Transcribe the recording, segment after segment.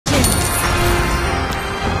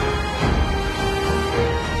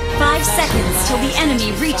until the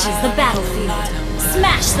enemy reaches the battlefield.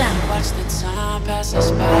 Smash them!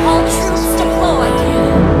 All troops deployed!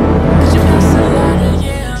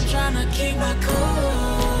 I'm trying to keep my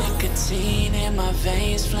cool. Nicotine in my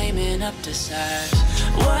veins, flaming up the sides.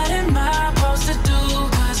 What am I supposed to do?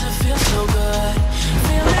 Cause it feels so good.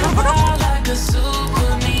 Feeling wild like a zoo,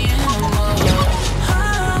 put me in the mood.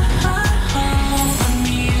 Put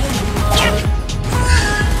me in the mood.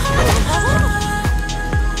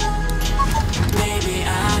 Maybe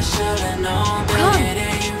I should've known that it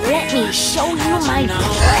ain't real. Let me show you my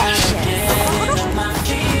precious.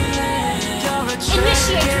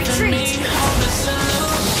 Initiate retreat.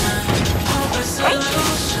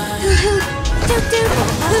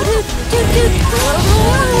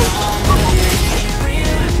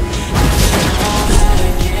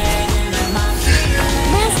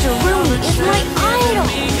 Master Rooney is my idol.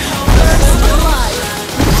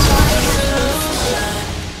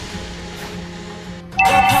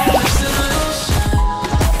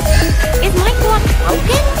 Is my clock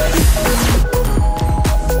broken?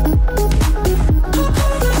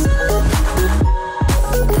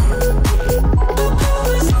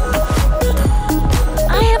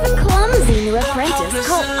 Apprentice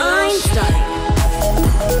called Einstein.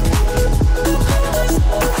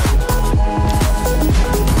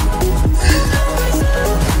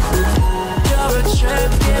 You're a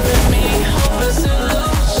trip giving me hope and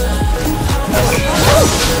solution.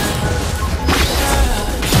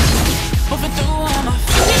 Moving through all my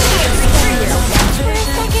fears.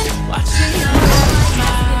 Watching you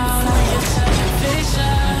smile on your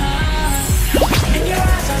television. In your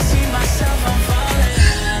eyes I see myself, I'm falling.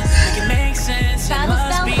 Make it make sense. It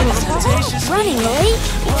must be the temptations. Running late?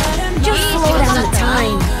 Just slow down the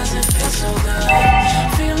time. Cause it feels so good.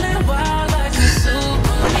 Feeling wild like a zoo.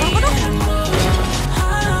 Put me in the mood.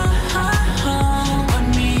 Put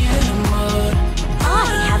me in the mood. I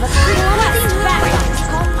have a clumsy background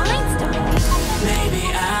called Einstein. Maybe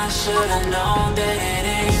I should've known that it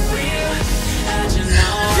ain't real. How'd you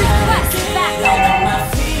know how to get in my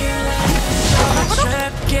feelings? You're a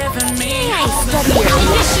trip giving me I hope. study your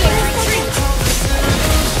initiate retreat.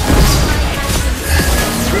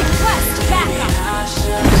 Request backup. I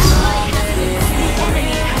should've known that it The ain't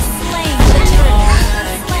enemy real. has slain the turret. How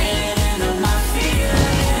to get into my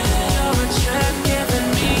feelings? You're a trip giving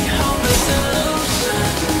me hope and solution.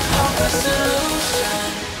 Hope and solution.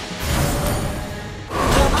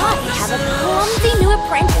 I have a clumsy new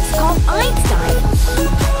apprentice called Einstein.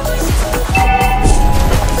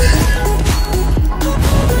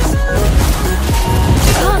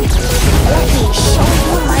 Come, let me show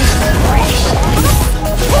you my precious.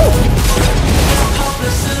 Hope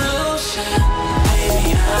and solution.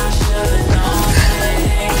 Maybe I should've known that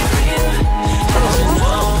it ain't real. How'd you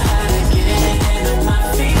know how to get into my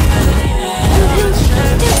feelings? You're a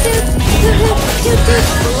trip giving me hope and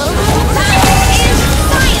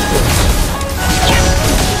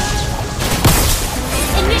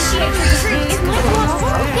Initiate retreat. Is my clock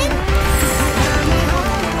broken?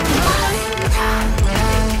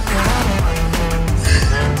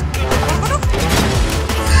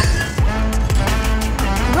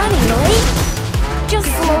 Running late? Just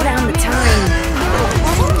slow down the time.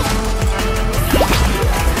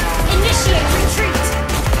 Initiate retreat.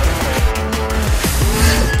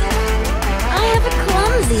 I have a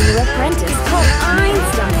clumsy new apprentice called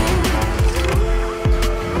Einstein.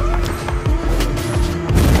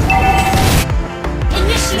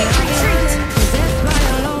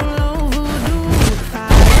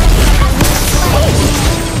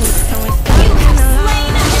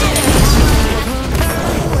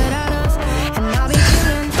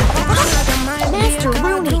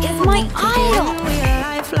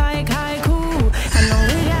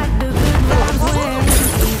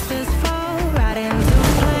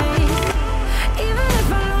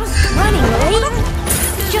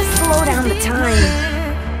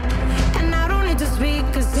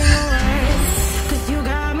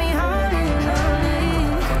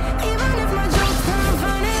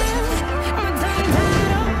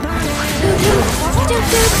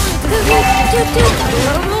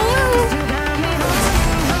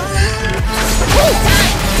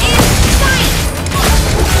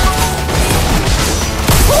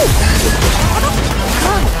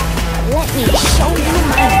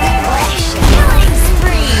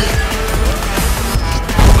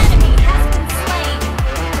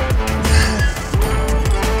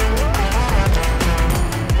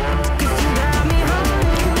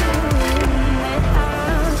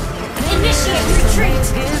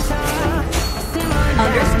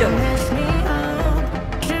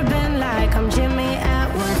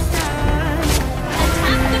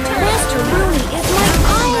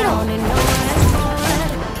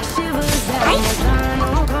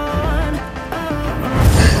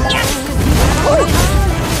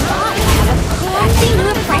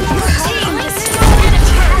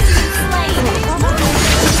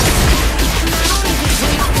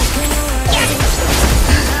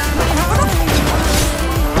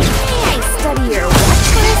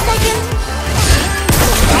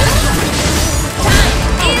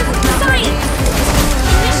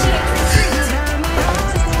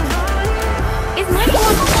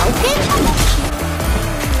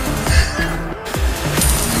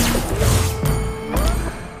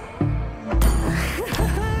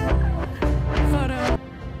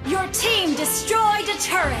 destroyed a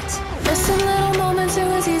turret. Missing little moments, it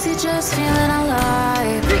was easy just feeling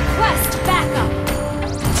alive. Request backup.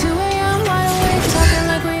 2 a.m. wide awake, talking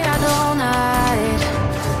like we had the whole night.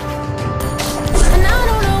 And I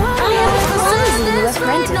don't know what I have a clumsy new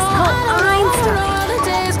apprentice called Einstein. the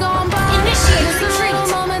days gone by. Initiate Missing retreat. little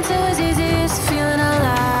moments, it was easy just feeling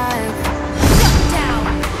alive. Shut down.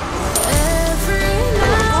 Every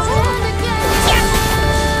now and again,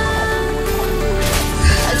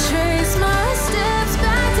 I trace my steps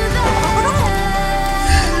back to then.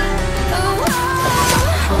 Oh,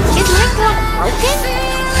 Is my clock broken?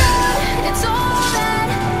 it's all that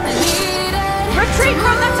I needed. Retreat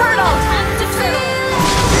from the turtle. Time to fill.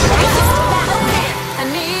 I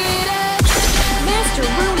needed. Master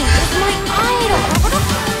Rooney is my idol.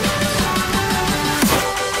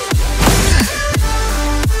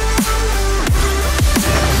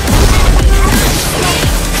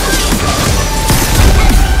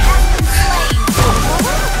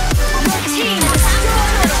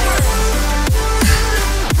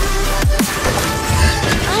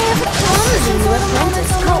 I have a clumsy new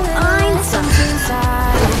apprentice called Einstein.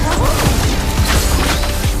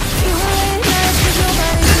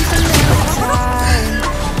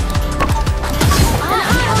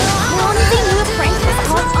 Clumsy new apprentice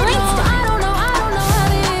called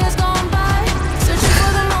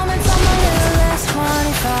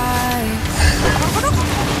Einstein.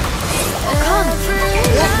 Come,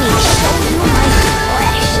 let me show you my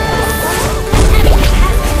precious. Enemy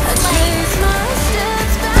has been slain.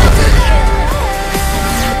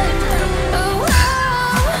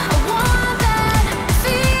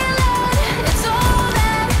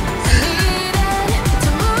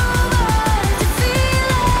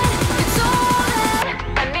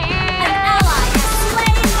 An ally has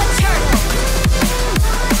slain the turtle.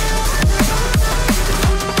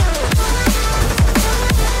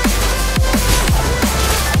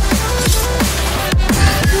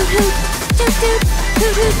 Toot toot, toot toot,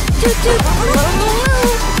 toot toot, toot toot.